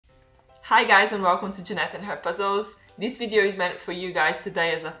Hi guys and welcome to Jeanette and her puzzles. This video is meant for you guys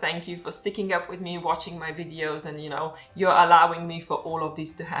today as a thank you for sticking up with me, watching my videos, and you're allowing me for all of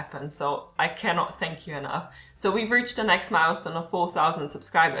this to happen, so I cannot thank you enough. So we've reached the next milestone of 4,000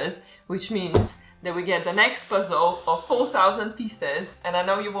 subscribers, which means that we get the next puzzle of 4,000 pieces, and I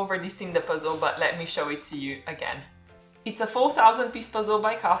know you've already seen the puzzle, but let me show it to you again. It's a 4,000 piece puzzle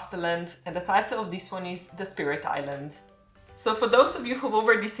by Castorland, and the title of this one is The Spirit Island. So for those of you who've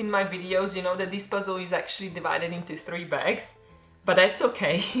already seen my videos, you know that this puzzle is actually divided into 3 bags, but that's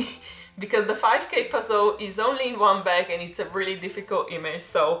okay because the 5K puzzle is only in 1 bag and it's a really difficult image,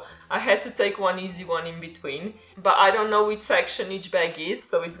 so I had to take one easy one in between. But I don't know which section each bag is,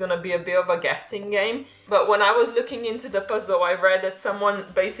 so it's gonna be a bit of a guessing game. But when I was looking into the puzzle, I read that someone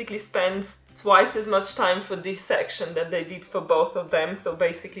basically spent twice as much time for this section that they did for both of them, so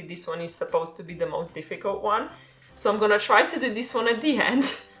basically this one is supposed to be the most difficult one. So I'm gonna try to do this one at the end.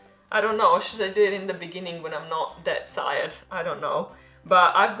 I don't know, should I do it in the beginning when I'm not that tired? I don't know.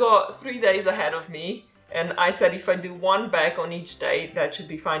 But I've got 3 days ahead of me, and I said if I do 1 bag on each day, that should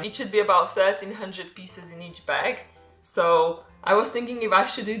be fine. It should be about 1,300 pieces in each bag. So I was thinking if I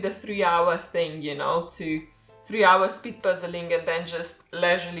should do the 3-hour thing, to 3-hour speed puzzling and then just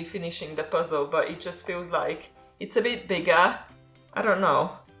leisurely finishing the puzzle, but it just feels like it's a bit bigger. I don't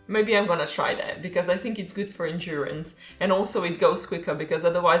know. Maybe I'm gonna try that because I think it's good for endurance, and also it goes quicker because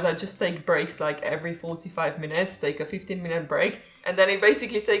otherwise I just take breaks like every 45 minutes, take a 15-minute break, and then it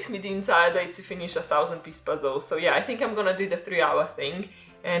basically takes me the entire day to finish a 1,000-piece puzzle. So yeah, I think I'm gonna do the 3-hour thing,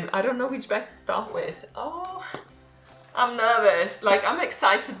 and I don't know which bag to start with. Oh, I'm nervous. Like, I'm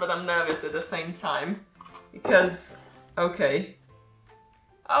excited but I'm nervous at the same time because, okay.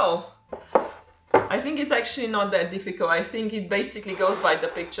 Oh. I think it's actually not that difficult. I think it basically goes by the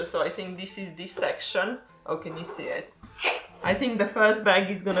picture, so I think this is this section. Oh, can you see it? I think the first bag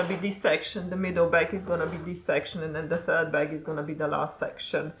is gonna be this section, the middle bag is gonna be this section, and then the third bag is gonna be the last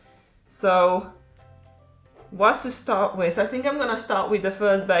section. So, what to start with? I think I'm gonna start with the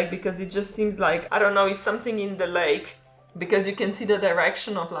first bag because it just seems like, I don't know, it's something in the lake, because you can see the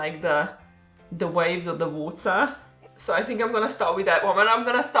direction of like the waves of the water. So I think I'm gonna start with that one, and I'm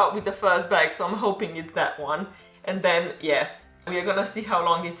gonna start with the first bag, so I'm hoping it's that one. And then, yeah, we're gonna see how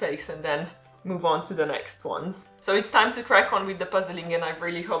long it takes and then move on to the next ones. So it's time to crack on with the puzzling, and I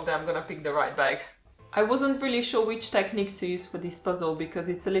really hope that I'm gonna pick the right bag. I wasn't really sure which technique to use for this puzzle because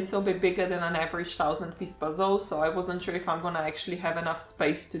it's a little bit bigger than an average 1,000-piece puzzle, so I wasn't sure if I'm gonna actually have enough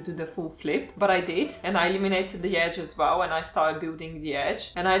space to do the full flip. But I did, and I eliminated the edge as well, and I started building the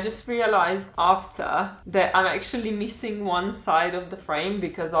edge. And I just realized after that I'm actually missing one side of the frame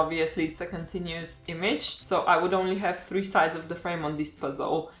because obviously it's a continuous image, so I would only have 3 sides of the frame on this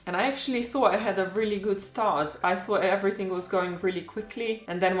puzzle. And I actually thought I had a really good start. I thought everything was going really quickly,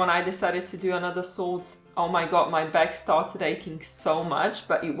 and then when I decided to do another sword, oh my god, my back started aching so much,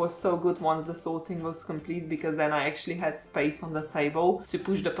 but it was so good once the sorting was complete because then I actually had space on the table to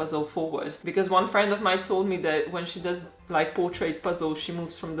push the puzzle forward. Because one friend of mine told me that when she does like portrait puzzles, she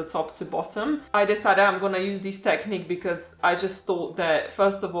moves from the top to bottom. I decided I'm gonna use this technique because I just thought that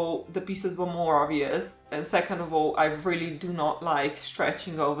first of all the pieces were more obvious, and second of all I really do not like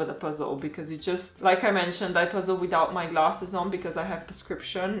stretching over the puzzle because it just, like I mentioned, I puzzle without my glasses on because I have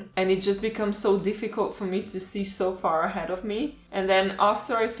prescription, and it just becomes so difficult for me to see so far ahead of me. And then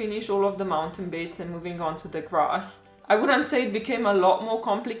after I finish all of the mountain bits and moving on to the grass, I wouldn't say it became a lot more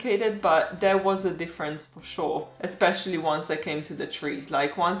complicated, but there was a difference for sure, especially once I came to the trees.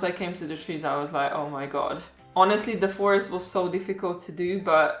 Like, once I came to the trees, I was like, oh my god. Honestly, the forest was so difficult to do,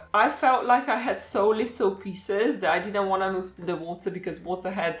 but I felt like I had so little pieces that I didn't want to move to the water because water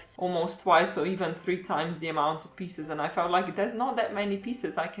had almost twice or even 3 times the amount of pieces, and I felt like there's not that many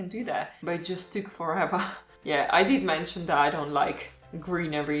pieces, I can do that. But it just took forever. Yeah, I did mention that I don't like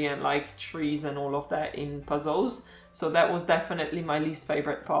greenery and like trees and all of that in puzzles, so that was definitely my least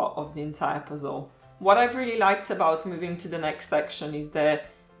favorite part of the entire puzzle. What I've really liked about moving to the next section is that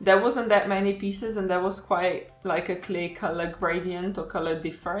there wasn't that many pieces and there was quite like a clear color gradient or color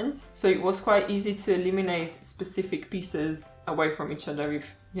difference, so it was quite easy to eliminate specific pieces away from each other, if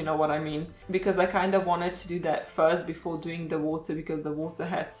you know what I mean. Because I kind of wanted to do that first before doing the water because the water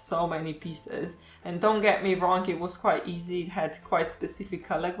had so many pieces. And don't get me wrong, it was quite easy, it had quite specific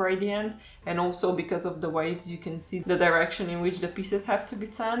color gradient, and also because of the waves you can see the direction in which the pieces have to be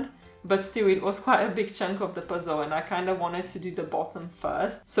turned. But still, it was quite a big chunk of the puzzle, and I kind of wanted to do the bottom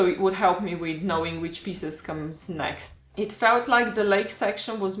first, so it would help me with knowing which pieces comes next. It felt like the lake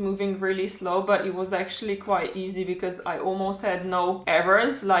section was moving really slow, but it was actually quite easy because I almost had no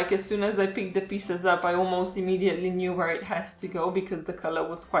errors. Like as soon as I picked the pieces up, I almost immediately knew where it has to go because the color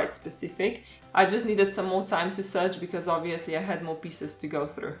was quite specific. I just needed some more time to search because obviously I had more pieces to go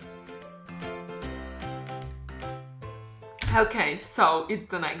through. Okay, so it's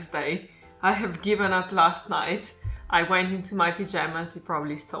the next day. I have given up last night. I went into my pajamas, you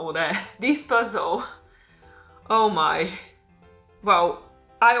probably saw that. This puzzle, oh my. Well,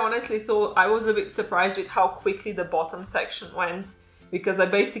 I honestly thought, I was a bit surprised with how quickly the bottom section went, because I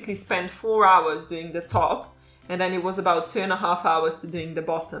basically spent 4 hours doing the top, and then it was about 2.5 hours to doing the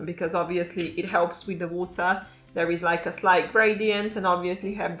bottom, because obviously it helps with the water. There is like a slight gradient, and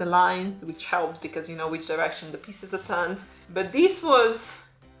obviously have the lines, which helps because you know which direction the pieces are turned. But this was,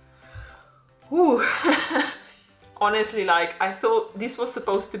 whew. Honestly, like, I thought this was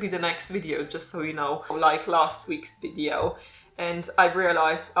supposed to be the next video, just so you know, like last week's video. And I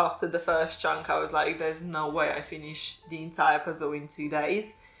realized after the first chunk, I was like, there's no way I finish the entire puzzle in 2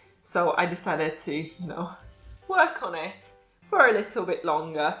 days. So I decided to, you know, work on it for a little bit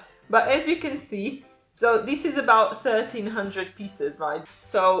longer. But as you can see, so this is about 1,300 pieces, right?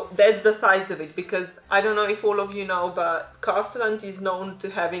 So that's the size of it, because I don't know if all of you know, but Castorland is known to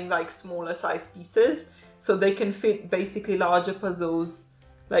having like smaller size pieces. So they can fit basically larger puzzles.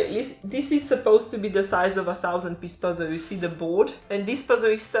 Like this is supposed to be the size of a 1,000-piece puzzle. You see the board? And this puzzle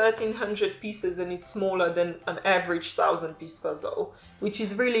is 1,300 pieces and it's smaller than an average 1,000-piece puzzle, which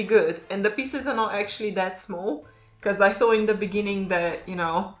is really good. And the pieces are not actually that small, because I thought in the beginning that, you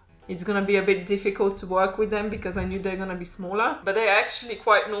know, it's gonna be a bit difficult to work with them because I knew they're gonna be smaller. But they're actually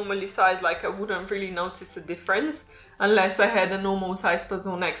quite normally sized, like I wouldn't really notice a difference unless I had a normal size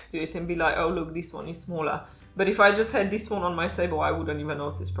puzzle next to it and be like, oh look, this one is smaller. But if I just had this one on my table, I wouldn't even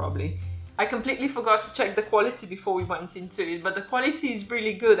notice probably. I completely forgot to check the quality before we went into it, but the quality is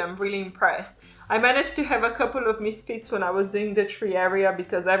really good. I'm really impressed. I managed to have a couple of misfits when I was doing the tree area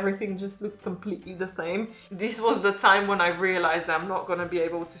because everything just looked completely the same. This was the time when I realized I'm not gonna be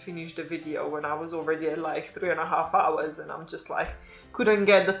able to finish the video, when I was already at like 3.5 hours and I'm just like, couldn't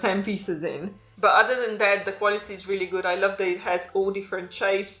get the 10 pieces in. But other than that, the quality is really good. I love that it has all different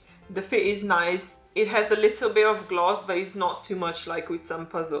shapes. The fit is nice. It has a little bit of gloss, but it's not too much like with some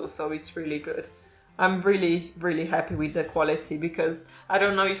puzzles, so it's really good. I'm really, really happy with the quality because I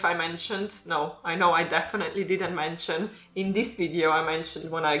don't know if I mentioned, no, I know I definitely didn't mention. In this video I mentioned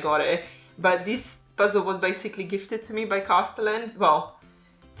when I got it, but this puzzle was basically gifted to me by Castorland. Well,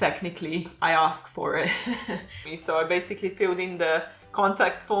 technically I asked for it. So I basically filled in the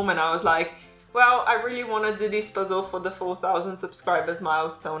contact form and I was like, well, I really want to do this puzzle for the 4,000 subscribers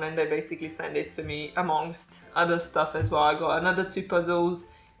milestone, and they basically sent it to me amongst other stuff as well. I got another 2 puzzles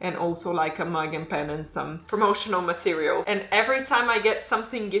and also like a mug and pen and some promotional material. And every time I get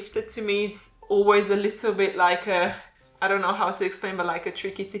something gifted to me, it's always a little bit like a, I don't know how to explain, but like a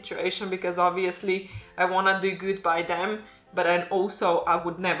tricky situation, because obviously I want to do good by them, but then also I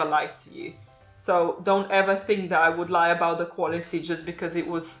would never lie to you. So don't ever think that I would lie about the quality just because it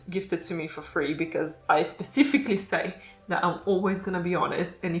was gifted to me for free, because I specifically say that I'm always gonna be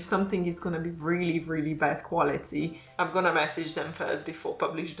honest, and if something is gonna be really, really bad quality, I'm gonna message them first before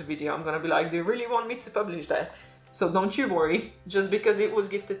publish the video. I'm gonna be like, do you really want me to publish that? So don't you worry, just because it was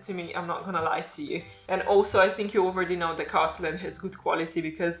gifted to me, I'm not gonna lie to you. And also I think you already know that Castorland has good quality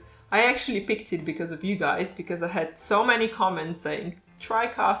because I actually picked it because of you guys, because I had so many comments saying, try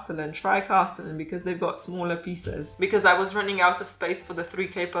Castorland, because they've got smaller pieces. Because I was running out of space for the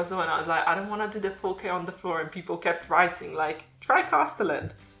 3K puzzle and I was like, I don't want to do the 4K on the floor, and people kept writing like, try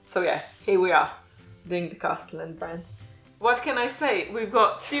Castorland. So yeah, here we are, doing the Castorland brand. What can I say? We've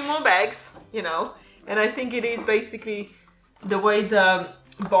got 2 more bags, you know, and I think it is basically the way the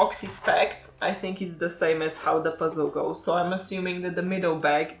box is packed. I think it's the same as how the puzzle goes. So I'm assuming that the middle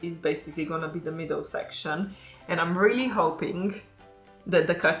bag is basically gonna be the middle section, and I'm really hoping that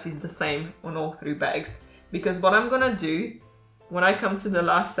the cut is the same on all 3 bags, because what I'm gonna do when I come to the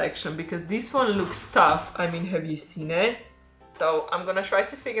last section, because this one looks tough, I mean, have you seen it? So I'm gonna try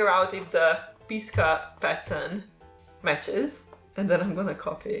to figure out if the piece cut pattern matches, and then I'm gonna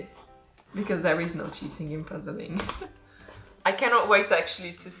copy it, because there is no cheating in puzzling. I cannot wait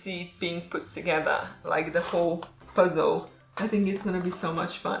actually to see it being put together, like the whole puzzle. I think it's gonna be so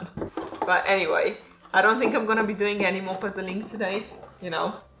much fun. But anyway, I don't think I'm gonna be doing any more puzzling today, you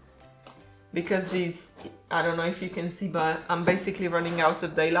know, because I don't know if you can see, but I'm basically running out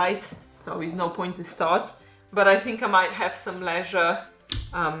of daylight, so there's no point to start. But I think I might have some leisure,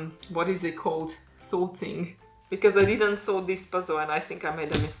 what is it called, sorting because I didn't solve this puzzle and I think I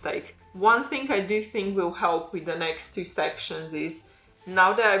made a mistake. One thing I do think will help with the next two sections is,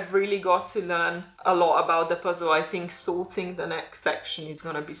 now that I've really got to learn a lot about the puzzle, I think sorting the next section is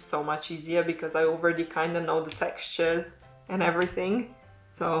gonna be so much easier because I already kind of know the textures and everything.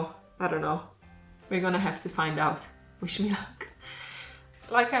 So, I don't know. We're gonna have to find out. Wish me luck.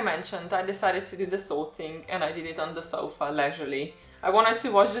 Like I mentioned, I decided to do the sorting and I did it on the sofa leisurely. I wanted to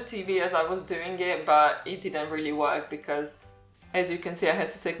watch the TV as I was doing it, but it didn't really work because, as you can see, I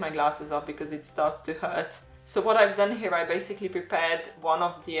had to take my glasses off because it starts to hurt. So what I've done here, I basically prepared one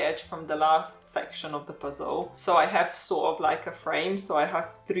of the edge from the last section of the puzzle. So I have sort of like a frame, so I have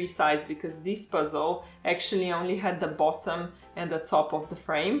three sides because this puzzle actually only had the bottom and the top of the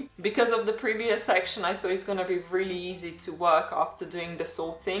frame. Because of the previous section, I thought it's gonna be really easy to work after doing the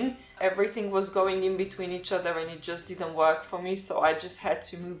sorting. Everything was going in between each other and it just didn't work for me, so I just had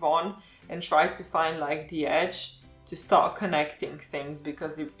to move on and try to find like the edge to start connecting things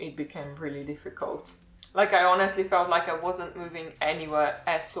because it became really difficult. Like, I honestly felt like I wasn't moving anywhere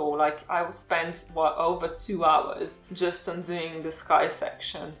at all. Like, I spent, what, over 2 hours just on doing the sky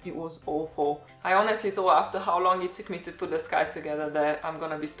section. It was awful. I honestly thought after how long it took me to put the sky together that I'm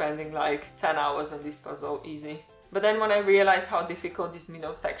gonna be spending like 10 hours on this puzzle, easy. But then when I realized how difficult this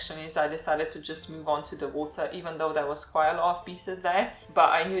middle section is, I decided to just move on to the water, even though there was quite a lot of pieces there. But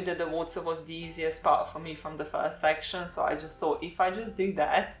I knew that the water was the easiest part for me from the first section, so I just thought if I just do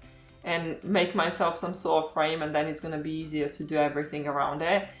that, and make myself some sort of frame, and then it's going to be easier to do everything around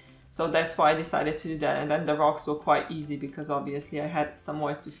it. So that's why I decided to do that. And then the rocks were quite easy because obviously I had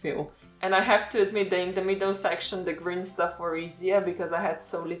somewhere to fill. And I have to admit that in the middle section the green stuff were easier because I had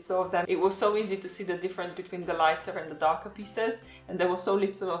so little of them. It was so easy to see the difference between the lighter and the darker pieces, and there was so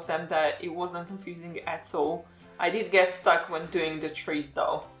little of them that it wasn't confusing at all. I did get stuck when doing the trees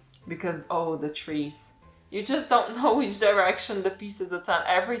though, because oh, the trees. You just don't know which direction the pieces are turned.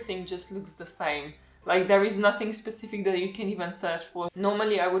 Everything just looks the same. Like, there is nothing specific that you can even search for.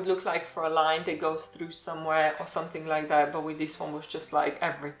 Normally I would look like for a line that goes through somewhere or something like that, but with this one was just like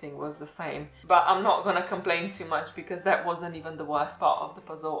everything was the same. But I'm not gonna complain too much because that wasn't even the worst part of the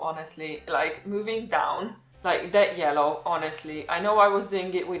puzzle, honestly. Like, moving down, like that yellow, honestly, I know I was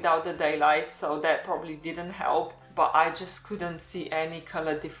doing it without the daylight, so that probably didn't help. But I just couldn't see any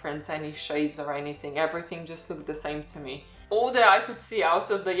color difference, any shades or anything. Everything just looked the same to me. All that I could see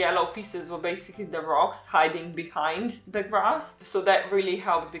out of the yellow pieces were basically the rocks hiding behind the grass. So that really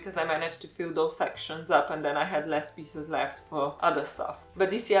helped because I managed to fill those sections up and then I had less pieces left for other stuff. But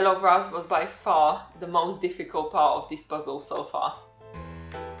this yellow grass was by far the most difficult part of this puzzle so far.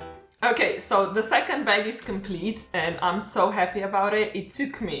 Okay, so the second bag is complete and I'm so happy about it. It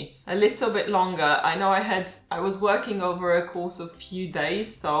took me a little bit longer. I know I was working over a course of a few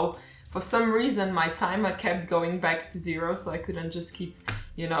days, so for some reason my timer kept going back to 0, so I couldn't just keep,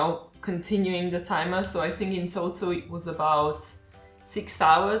 you know, continuing the timer. So I think in total it was about 6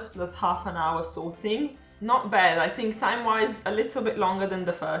 hours plus half an hour sorting. Not bad. I think time-wise a little bit longer than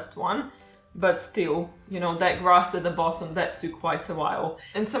the first one. But still, you know, that grass at the bottom, that took quite a while.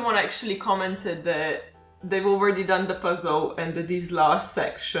 And someone actually commented that they've already done the puzzle and that this last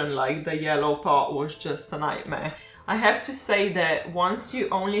section, like the yellow part, was just a nightmare. I have to say that once you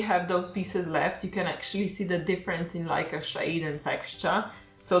only have those pieces left, you can actually see the difference in like a shade and texture.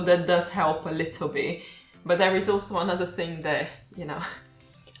 So that does help a little bit. But there is also another thing that, you know,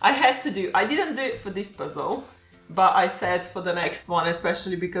 I had to do. I didn't do it for this puzzle. But I said for the next one,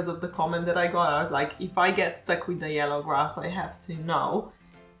 especially because of the comment that I got, I was like, if I get stuck with the yellow grass, I have to know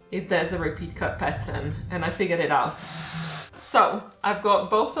if there's a repeat cut pattern, and I figured it out. So I've got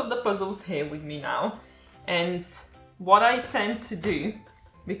both of the puzzles here with me now, and what I tend to do,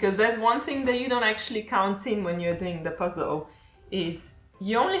 because there's one thing that you don't actually count in when you're doing the puzzle, is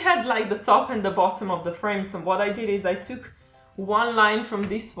you only had like the top and the bottom of the frame. So what I did is I took one line from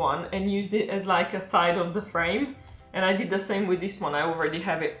this one and used it as like a side of the frame, and I did the same with this one. I already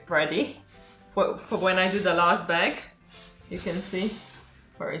have it ready for when I do the last bag. You can see,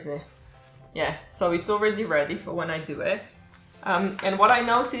 where is it? Yeah, so it's already ready for when I do it. And what I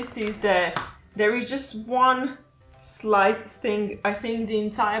noticed is that there is just one slight thing. I think the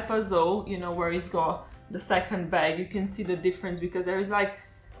entire puzzle, you know, where it's got the second bag, you can see the difference because there is like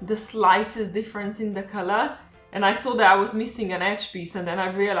the slightest difference in the color. And I thought that I was missing an edge piece, and then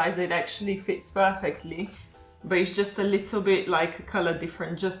I realized it actually fits perfectly. But it's just a little bit like color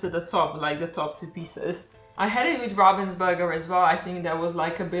different just at the top, like the top two pieces. I had it with Ravensburger as well. I think there was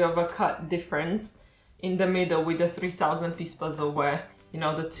like a bit of a cut difference in the middle with the 3000 piece puzzle where, you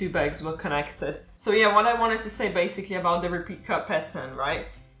know, the two bags were connected. So yeah, what I wanted to say basically about the repeat cut pattern, right?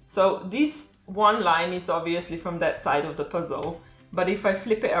 So this one line is obviously from that side of the puzzle, but if I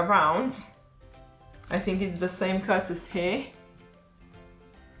flip it around, I think it's the same cut as here,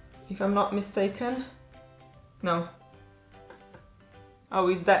 if I'm not mistaken. No. Oh,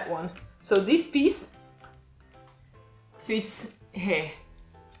 it's that one. So this piece fits here.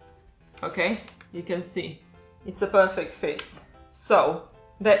 Okay, you can see it's a perfect fit. So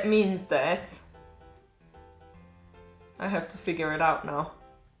that means that I have to figure it out now.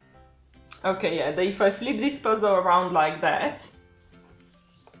 Okay, yeah, if I flip this puzzle around like that,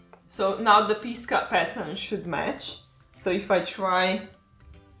 so now the piece cut pattern should match. So if I try,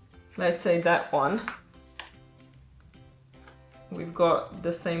 let's say that one, we've got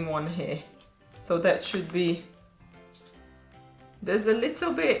the same one here. So that should be, there's a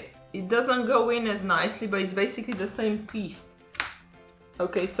little bit, it doesn't go in as nicely, but it's basically the same piece.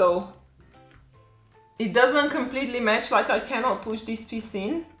 Okay, so it doesn't completely match, like I cannot push this piece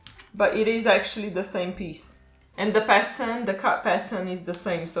in, but it is actually the same piece. And the pattern, the cut pattern is the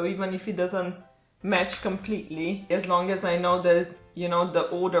same. So even if it doesn't match completely, as long as I know the, you know, the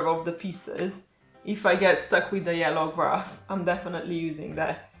order of the pieces, if I get stuck with the yellow grass, I'm definitely using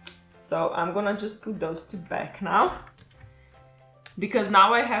that. So I'm gonna just put those two back now, because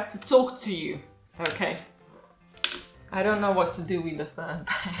now I have to talk to you. Okay. I don't know what to do with the third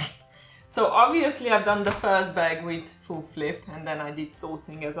bag. So obviously I've done the first bag with full flip, and then I did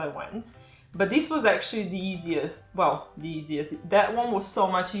sorting as I went. But this was actually the easiest, well, the easiest. That one was so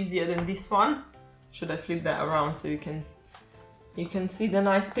much easier than this one. Should I flip that around so you can see the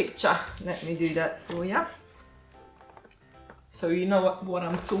nice picture? Let me do that for you. So you know what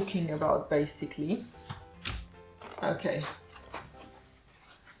I'm talking about, basically. Okay.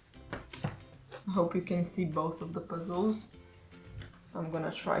 I hope you can see both of the puzzles. I'm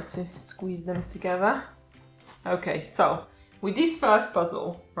gonna try to squeeze them together. Okay, so with this first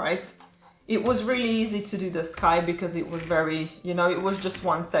puzzle, right, it was really easy to do the sky because it was very, you know, it was just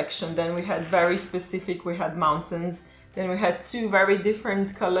one section. Then we had very specific, we had mountains, then we had two very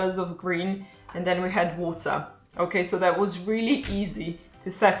different colors of green, and then we had water. Okay, so that was really easy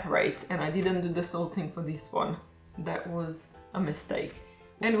to separate, and I didn't do the sorting for this one. That was a mistake.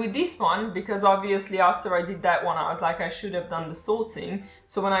 And with this one, because obviously after I did that one, I was like, I should have done the sorting.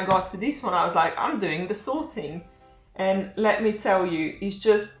 So when I got to this one, I was like, I'm doing the sorting. And let me tell you, it's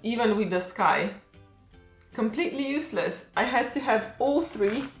just, even with the sky, completely useless. I had to have all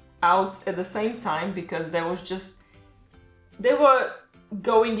three out at the same time because there was just, they were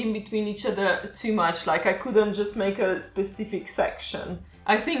going in between each other too much. Like I couldn't just make a specific section.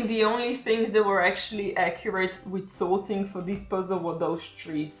 I think the only things that were actually accurate with sorting for this puzzle were those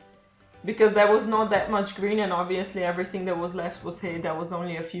trees, because there was not that much green, and obviously everything that was left was here. There was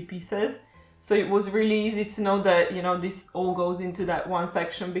only a few pieces, so it was really easy to know that, you know, this all goes into that one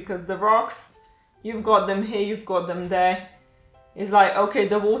section, because the rocks, you've got them here, you've got them there. It's like, okay,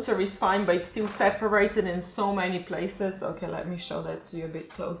 the water is fine, but it's still separated in so many places. Okay, let me show that to you a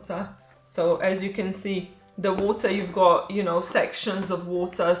bit closer. So as you can see, the water, you've got, you know, sections of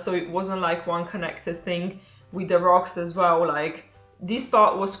water, so it wasn't like one connected thing. With the rocks as well, like this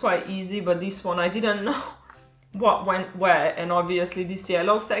part was quite easy, but this one I didn't know what went where, and obviously this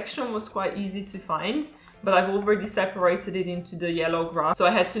yellow section was quite easy to find, but I've already separated it into the yellow grass, so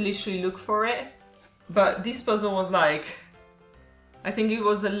I had to literally look for it. But this puzzle was like, I think it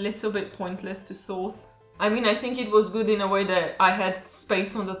was a little bit pointless to sort. I mean, I think it was good in a way that I had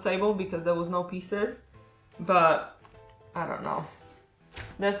space on the table because there was no pieces. But I don't know.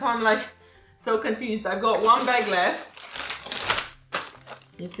 That's why I'm like so confused. I've got one bag left.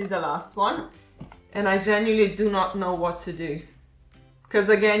 You see the last one? And I genuinely do not know what to do. Because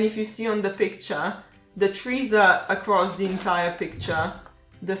again, if you see on the picture, the trees are across the entire picture.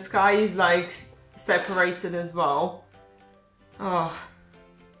 The sky is like separated as well. Oh,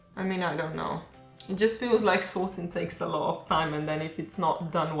 I mean, I don't know. It just feels like sorting takes a lot of time, and then if it's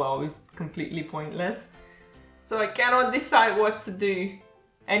not done well, it's completely pointless. So I cannot decide what to do.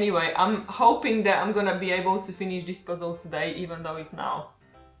 Anyway, I'm hoping that I'm gonna be able to finish this puzzle today, even though it's now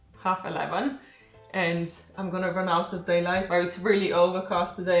 11:30 and I'm gonna run out of daylight. Or it's really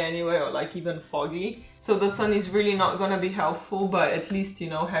overcast today anyway, or like even foggy. So the sun is really not gonna be helpful, but at least, you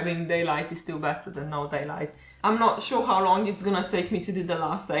know, having daylight is still better than no daylight. I'm not sure how long it's gonna take me to do the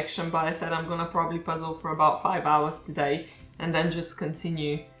last section, but I said I'm gonna probably puzzle for about 5 hours today and then just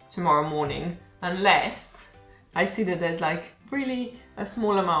continue tomorrow morning, unless I see that there's like really a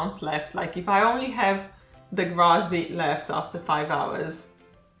small amount left. Like if I only have the grass bit left after 5 hours,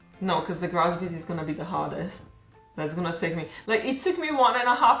 no, because the grass bit is gonna be the hardest. That's gonna take me, like it took me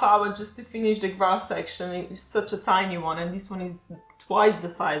 1.5 hours just to finish the grass section. It was such a tiny one, and this one is twice the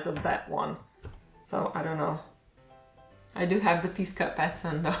size of that one. So I don't know. I do have the piece cut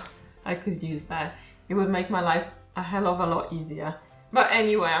pattern though. I could use that. It would make my life a hell of a lot easier. But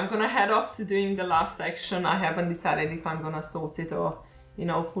anyway, I'm gonna head off to doing the last section. I haven't decided if I'm gonna sort it or, you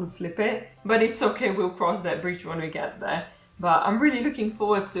know, full flip it. But it's okay, we'll cross that bridge when we get there. But I'm really looking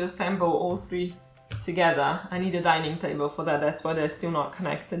forward to assemble all three together. I need a dining table for that. That's why they're still not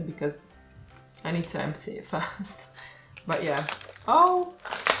connected, because I need to empty it first. But yeah. Oh,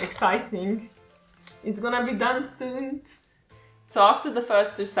 exciting. It's gonna be done soon. So after the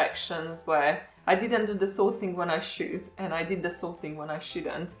first two sections where I didn't do the sorting when I should and I did the sorting when I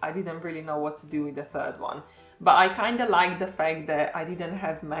shouldn't, I didn't really know what to do with the third one. But I kind of like the fact that I didn't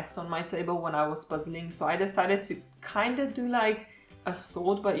have mess on my table when I was puzzling, so I decided to kind of do like a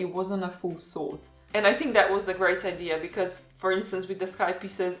sort, but it wasn't a full sort. And I think that was a great idea because, for instance, with the sky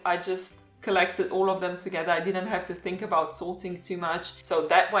pieces, I just collected all of them together. I didn't have to think about sorting too much, so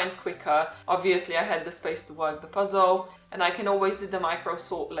that went quicker. Obviously, I had the space to work the puzzle, and I can always do the micro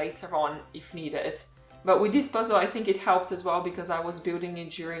sort later on if needed. But with this puzzle, I think it helped as well because I was building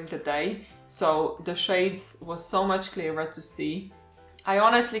it during the day, so the shades was so much clearer to see. I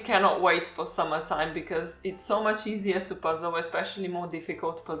honestly cannot wait for summertime because it's so much easier to puzzle, especially more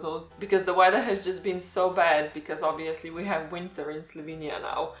difficult puzzles, because the weather has just been so bad because obviously we have winter in Slovenia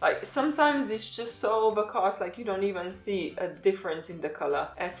now. Like sometimes it's just so overcast, like you don't even see a difference in the color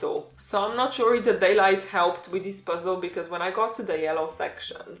at all. So I'm not sure if the daylight helped with this puzzle because when I got to the yellow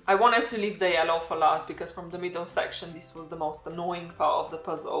section, I wanted to leave the yellow for last because from the middle section this was the most annoying part of the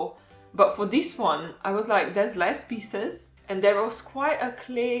puzzle. But for this one, I was like, there's less pieces. And there was quite a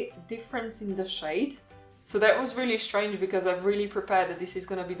clear difference in the shade. So that was really strange because I've really prepared that this is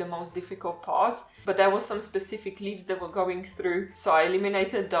going to be the most difficult part. But there were some specific leaves that were going through. So I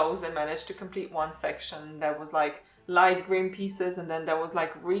eliminated those and managed to complete one section. There was like light green pieces and then there was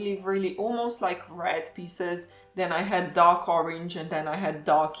like really almost like red pieces. Then I had dark orange and then I had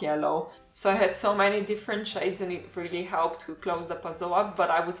dark yellow. So I had so many different shades and it really helped to close the puzzle up.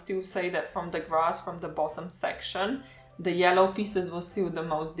 But I would still say that from the grass, from the bottom section, the yellow pieces were still the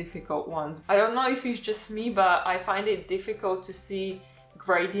most difficult ones. I don't know if it's just me, but I find it difficult to see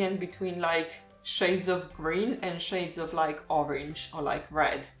gradient between like shades of green and shades of like orange or like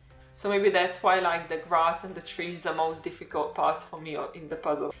red. So maybe that's why like the grass and the trees are the most difficult parts for me in the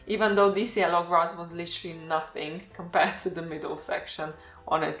puzzle. Even though this yellow grass was literally nothing compared to the middle section,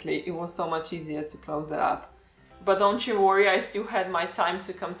 honestly, it was so much easier to close it up. But don't you worry, I still had my time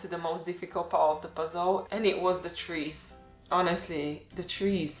to come to the most difficult part of the puzzle, and it was the trees. Honestly, the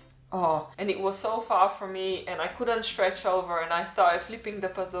trees. Oh, and it was so far from me and I couldn't stretch over and I started flipping the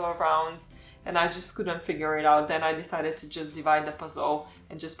puzzle around and I just couldn't figure it out. Then I decided to just divide the puzzle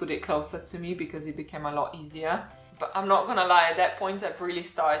and just put it closer to me because it became a lot easier. But I'm not gonna lie, at that point I've really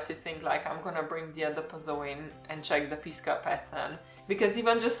started to think like I'm gonna bring the other puzzle in and check the piece cut pattern. Because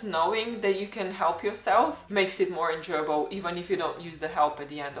even just knowing that you can help yourself makes it more enjoyable, even if you don't use the help at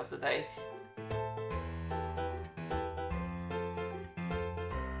the end of the day.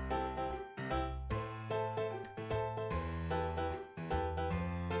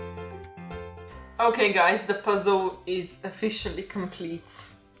 Okay guys, the puzzle is officially complete.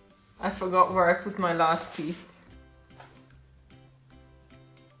 I forgot where I put my last piece.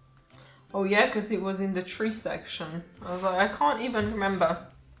 Oh yeah, because it was in the tree section. I was like, I can't even remember.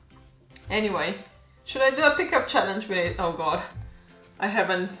 Anyway, should I do a pickup challenge with it? Oh god, I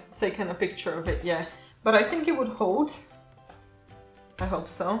haven't taken a picture of it yet. But I think it would hold. I hope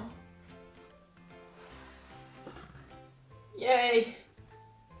so. Yay!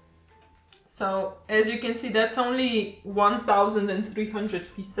 So, as you can see, that's only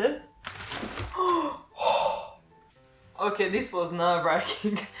 1,300 pieces. Okay, this was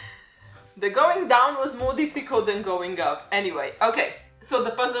nerve-wracking. The going down was more difficult than going up. Anyway, okay, so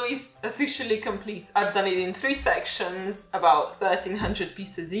the puzzle is officially complete. I've done it in 3 sections, about 1,300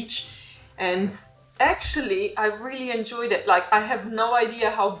 pieces each. And actually, I really enjoyed it. Like, I have no idea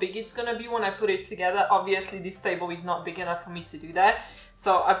how big it's gonna be when I put it together. Obviously, this table is not big enough for me to do that.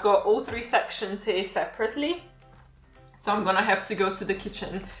 So I've got all 3 sections here separately. So I'm gonna have to go to the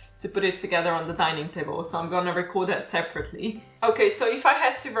kitchen to put it together on the dining table. So I'm gonna record that separately. Okay, so if I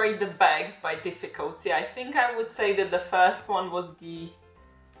had to rate the bags by difficulty, I think I would say that the first one was the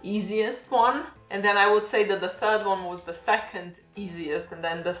easiest one. And then I would say that the third one was the second easiest. And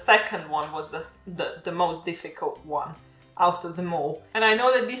then the second one was the most difficult one out of them all. And I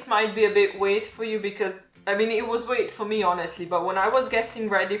know that this might be a bit weird for you because, I mean, it was weird for me, honestly, but when I was getting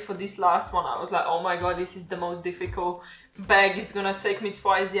ready for this last one, I was like, oh my god, this is the most difficult bag. It's gonna take me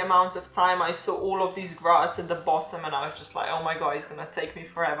twice the amount of time. I saw all of this grass at the bottom and I was just like, oh my god, it's gonna take me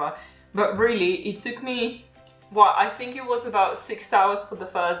forever. But really, it took me, well, I think it was about 6 hours for the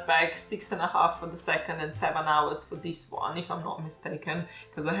first bag, 6.5 for the second, and 7 hours for this one, if I'm not mistaken,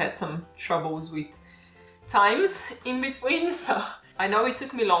 because I had some troubles with times in between. So I know it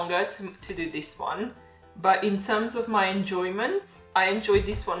took me longer to do this one, but in terms of my enjoyment, I enjoyed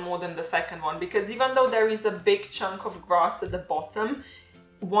this one more than the second one, because even though there is a big chunk of grass at the bottom,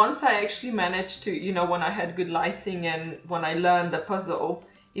 once I actually managed to, you know, when I had good lighting and when I learned the puzzle,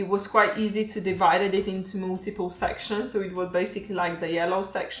 it was quite easy to divide it into multiple sections. So it was basically like the yellow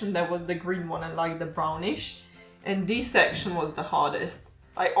section, there was the green one, and like the brownish. And this section was the hardest.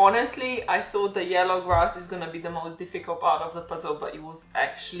 I thought the yellow grass is gonna be the most difficult part of the puzzle, but it was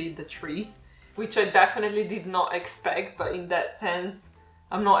actually the trees, which I definitely did not expect. But in that sense,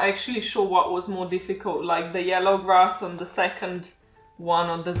 I'm not actually sure what was more difficult, like the yellow grass on the second one,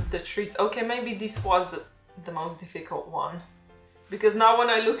 or the trees. Okay, maybe this was the most difficult one, because now when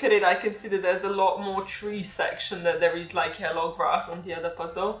I look at it, I can see that there's a lot more tree section than there is like yellow grass on the other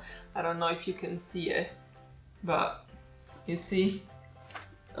puzzle. I don't know if you can see it, but you see?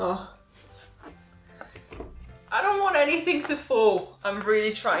 Oh, I don't want anything to fall. I'm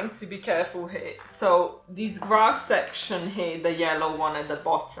really trying to be careful here. So this grass section here, the yellow one at the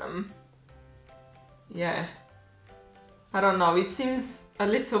bottom, yeah, I don't know, it seems a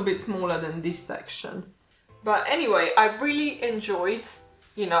little bit smaller than this section. But anyway, I really enjoyed,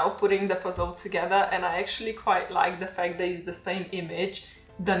 you know, putting the puzzle together, and I actually quite like the fact that it's the same image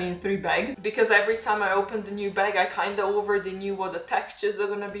done in 3 bags, because every time I opened the new bag, I kind of already knew what the textures are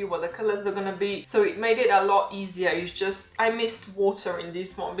gonna be, what the colors are gonna be, so it made it a lot easier. It's just, I missed water in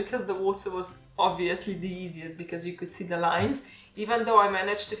this one, because the water was obviously the easiest, because you could see the lines, even though I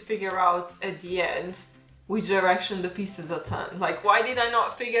managed to figure out at the end which direction the pieces are turned. Like, why did I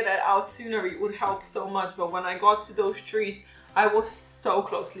not figure that out sooner? It would help so much. But when I got to those trees, I was so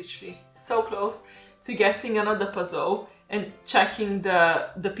close, literally so close to getting another puzzle and checking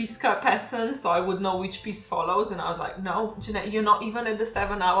the piece cut pattern, so I would know which piece follows. And I was like, no, Jeanette, you're not even at the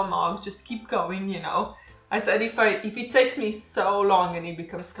 7-hour mark, just keep going, you know. I said, if it takes me so long and it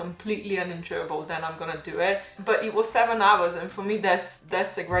becomes completely unenjoyable, then I'm gonna do it. But it was 7 hours, and for me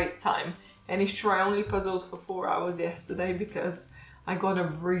that's a great time. And it's true, I only puzzled for 4 hours yesterday because I got a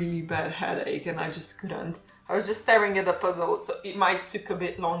really bad headache and I just couldn't. I was just staring at the puzzle, so it might took a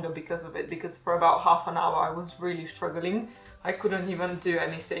bit longer because of it, because for about half an hour I was really struggling. I couldn't even do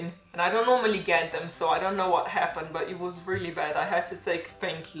anything. And I don't normally get them, so I don't know what happened, but it was really bad. I had to take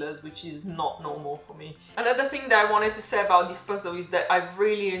painkillers, which is not normal for me. Another thing that I wanted to say about this puzzle is that I've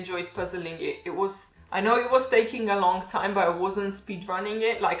really enjoyed puzzling it. I know it was taking a long time, but I wasn't speedrunning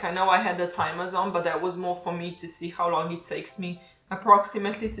it. Like, I know I had the timers on, but that was more for me to see how long it takes me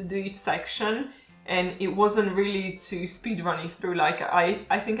approximately to do each section. And it wasn't really to speedrun it through. Like,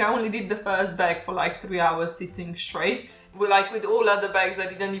 I think I only did the first bag for like 3 hours sitting straight. Like with all other bags, I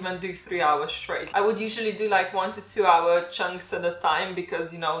didn't even do 3 hours straight. I would usually do like 1 to 2 hour chunks at a time,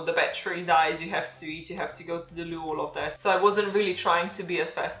 because, you know, the battery dies, you have to eat, you have to go to the loo, all of that. So I wasn't really trying to be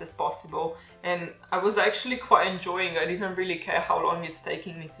as fast as possible. And I was actually quite enjoying it. I didn't really care how long it's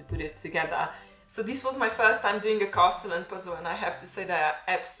taking me to put it together. So this was my first time doing a Castorland puzzle, and I have to say that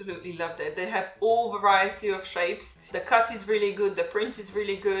I absolutely loved it. They have all variety of shapes. The cut is really good, the print is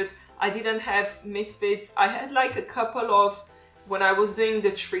really good. I didn't have misfits. I had like a couple of when I was doing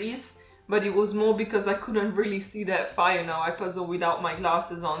the trees, but it was more because I couldn't really see that far, you know. I puzzle without my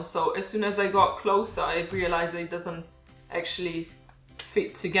glasses on, so as soon as I got closer, I realized that it doesn't actually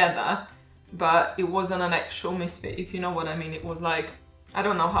fit together. But it wasn't an actual misfit, if you know what I mean. It was like, I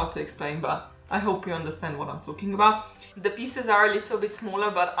don't know how to explain, but I hope you understand what I'm talking about. The pieces are a little bit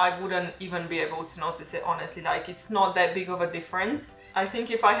smaller, but I wouldn't even be able to notice it, honestly. Like, it's not that big of a difference. I think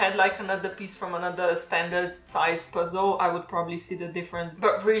if I had like another piece from another standard size puzzle, I would probably see the difference.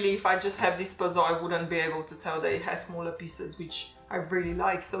 But really, if I just have this puzzle, I wouldn't be able to tell that it has smaller pieces, which I really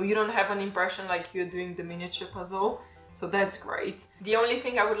like. So you don't have an impression like you're doing the miniature puzzle. So that's great. The only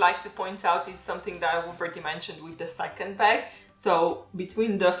thing I would like to point out is something that I've already mentioned with the second bag. So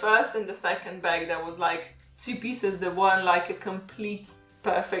between the first and the second bag, there was like 2 pieces that weren't like a complete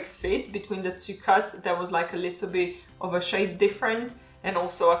perfect fit. Between the 2 cuts, there was like a little bit of a shape different and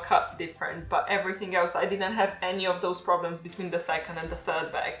also a cut different, but everything else, I didn't have any of those problems between the second and the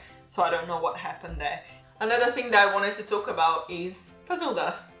third bag. So I don't know what happened there. Another thing that I wanted to talk about is puzzle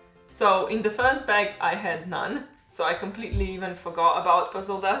dust. So in the first bag, I had none. So I completely even forgot about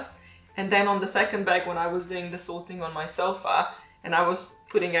puzzle dust. And then on the second bag, when I was doing the sorting on my sofa, and I was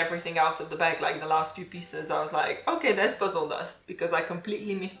putting everything out of the bag, like the last few pieces. I was like, okay, there's puzzle dust, because I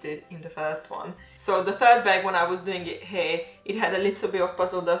completely missed it in the first one. So the third bag, when I was doing it here, it had a little bit of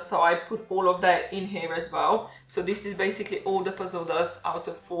puzzle dust, so I put all of that in here as well. So this is basically all the puzzle dust out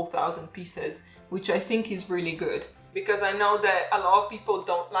of 4,000 pieces, which I think is really good. Because I know that a lot of people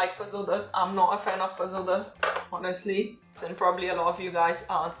don't like puzzle dust. I'm not a fan of puzzle dust, honestly, and probably a lot of you guys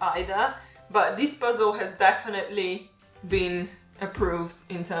aren't either. But this puzzle has definitely been approved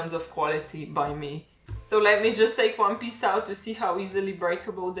in terms of quality by me. So let me just take one piece out to see how easily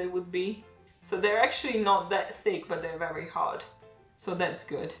breakable they would be. So they're actually not that thick, but they're very hard. So that's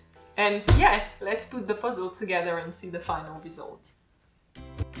good. And yeah, let's put the puzzle together and see the final result.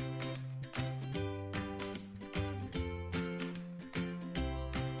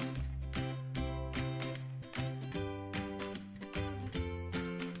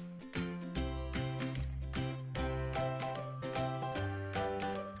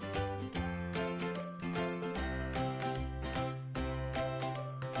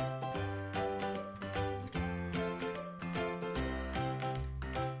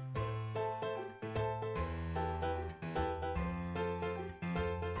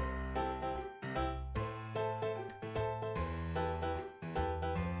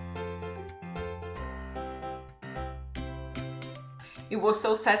 It was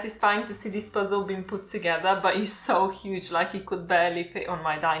so satisfying to see this puzzle being put together, but it's so huge, like it could barely fit on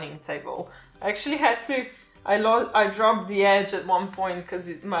my dining table. I actually had to, I dropped the edge at one point because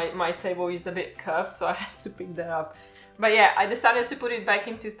my table is a bit curved, so I had to pick that up. But yeah, I decided to put it back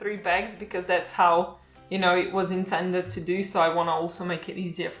into 3 bags because that's how, you know, it was intended to do, so I want to also make it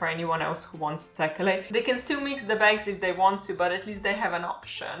easier for anyone else who wants to tackle it. They can still mix the bags if they want to, but at least they have an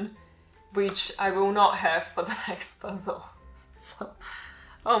option, which I will not have for the next puzzle. So,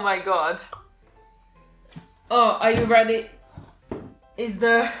 oh my god. Oh, are you ready? Is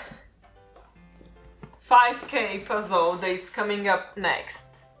the 5K puzzle that's coming up next.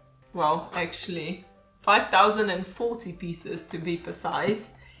 Well, actually, 5,040 pieces to be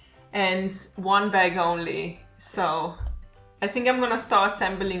precise, and 1 bag only. So, I think I'm gonna start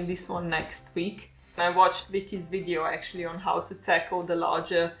assembling this one next week. I watched Vicky's video actually on how to tackle the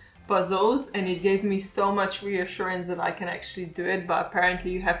larger puzzles, and it gave me so much reassurance that I can actually do it, but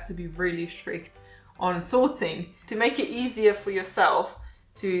apparently you have to be really strict on sorting to make it easier for yourself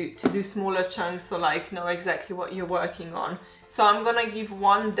to do smaller chunks, so like know exactly what you're working on. So I'm gonna give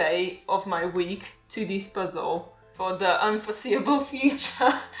 1 day of my week to this puzzle for the unforeseeable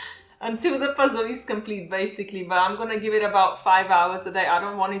future until the puzzle is complete basically, but I'm gonna give it about 5 hours a day. I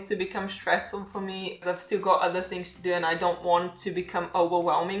don't want it to become stressful for me, because I've still got other things to do and I don't want to become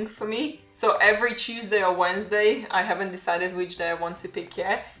overwhelming for me. So every Tuesday or Wednesday, I haven't decided which day I want to pick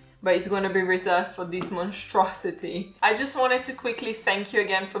yet, but it's gonna be reserved for this monstrosity. I just wanted to quickly thank you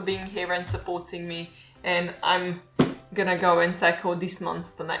again for being here and supporting me, and I'm gonna go and tackle this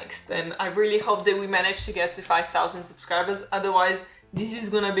monster next. And I really hope that we manage to get to 5,000 subscribers, otherwise this is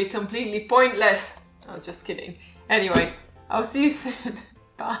gonna be completely pointless. Oh, just kidding. Anyway, I'll see you soon.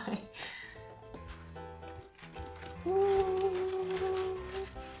 Bye.